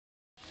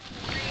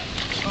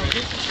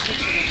Okay.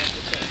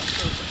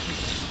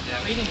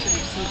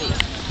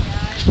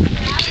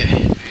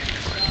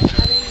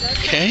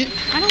 Okay.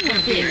 I don't want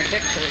to be in the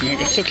picture. No,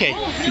 it's okay.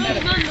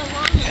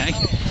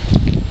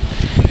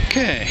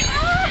 Okay.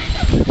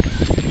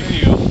 There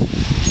you go.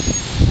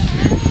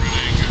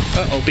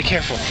 Uh-oh, be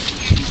careful. I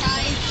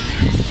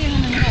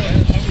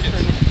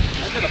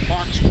got a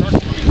box truck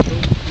coming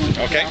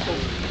through. Okay.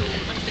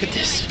 Look at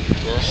this.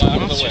 We're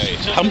out of the way.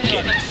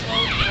 Pumpkin.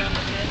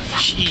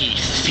 Jeez,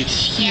 this thing's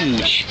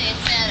huge.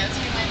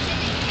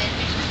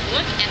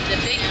 Look at the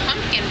big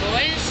pumpkin,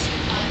 boys.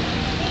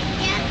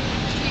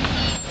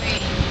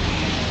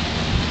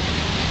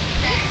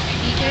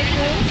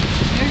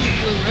 There's your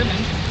blue ribbon.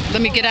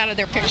 Let me get out of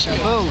their picture.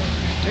 Oh,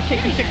 they're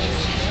taking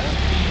pictures.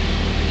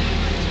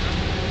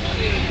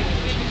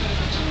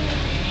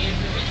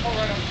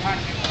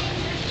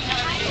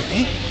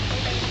 Okay.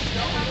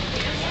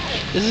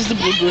 This is the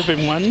blue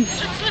ribbon one.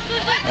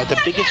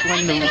 The biggest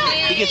one, the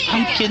biggest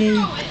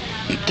pumpkin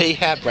they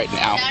have right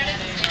now.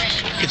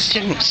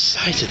 Consider the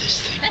size of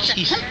this thing. That's a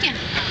pumpkin.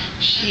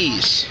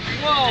 Jeez.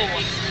 Whoa.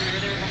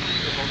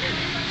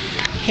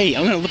 Hey,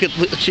 I'm gonna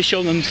to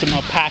show them some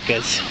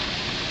alpacas.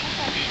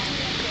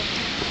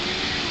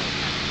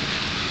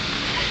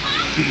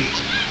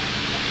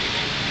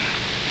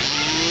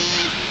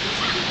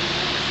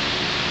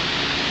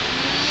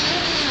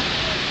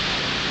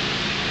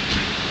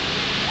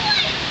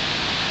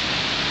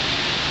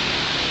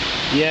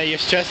 Yeah, you're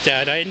stressed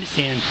out. I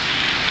understand.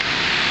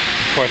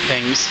 Poor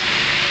things.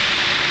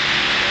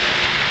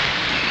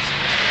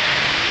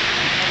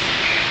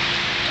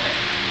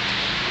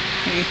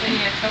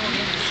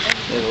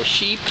 Little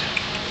sheep.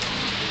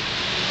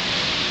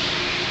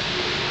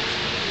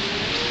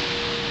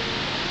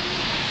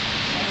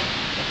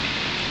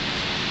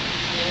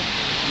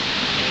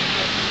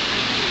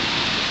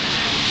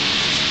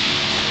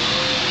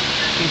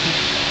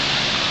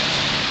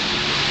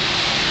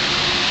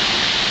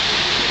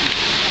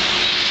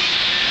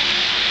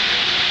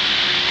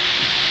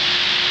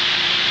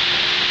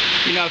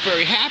 You're not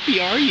very happy,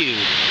 are you?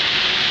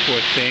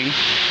 Poor thing.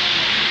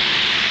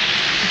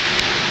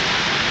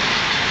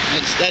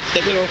 That's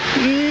the little.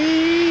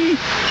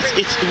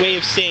 It's the way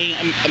of saying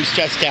I'm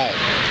stressed out.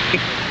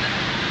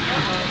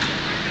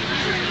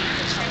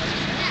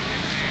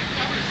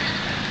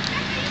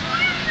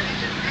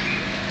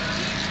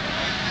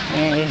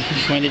 I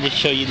just wanted to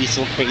show you these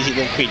little crazy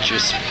little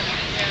creatures.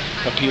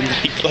 Hope you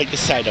like the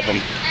sight of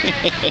them.